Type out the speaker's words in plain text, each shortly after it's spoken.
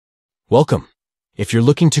Welcome. If you're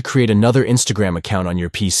looking to create another Instagram account on your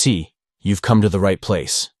PC, you've come to the right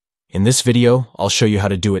place. In this video, I'll show you how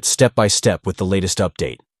to do it step by step with the latest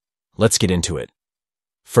update. Let's get into it.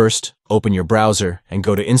 First, open your browser and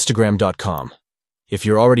go to Instagram.com. If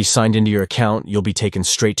you're already signed into your account, you'll be taken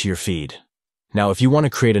straight to your feed. Now, if you want to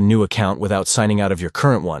create a new account without signing out of your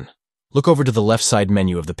current one, look over to the left side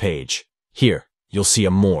menu of the page. Here, you'll see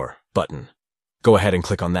a More button. Go ahead and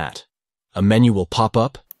click on that. A menu will pop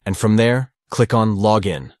up, and from there, click on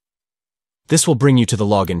Login. This will bring you to the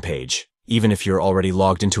login page, even if you're already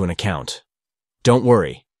logged into an account. Don't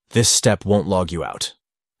worry, this step won't log you out.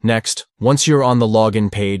 Next, once you're on the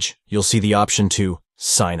login page, you'll see the option to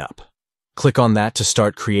Sign Up. Click on that to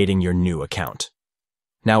start creating your new account.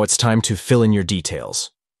 Now it's time to fill in your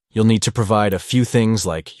details. You'll need to provide a few things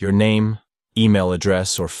like your name, email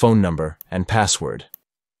address or phone number, and password.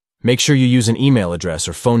 Make sure you use an email address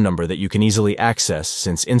or phone number that you can easily access,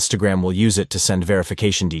 since Instagram will use it to send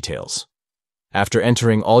verification details. After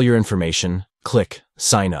entering all your information, click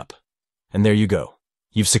Sign Up. And there you go.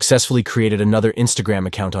 You've successfully created another Instagram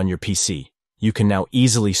account on your PC. You can now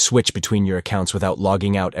easily switch between your accounts without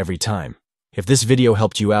logging out every time. If this video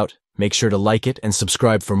helped you out, make sure to like it and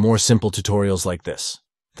subscribe for more simple tutorials like this.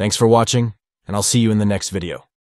 Thanks for watching, and I'll see you in the next video.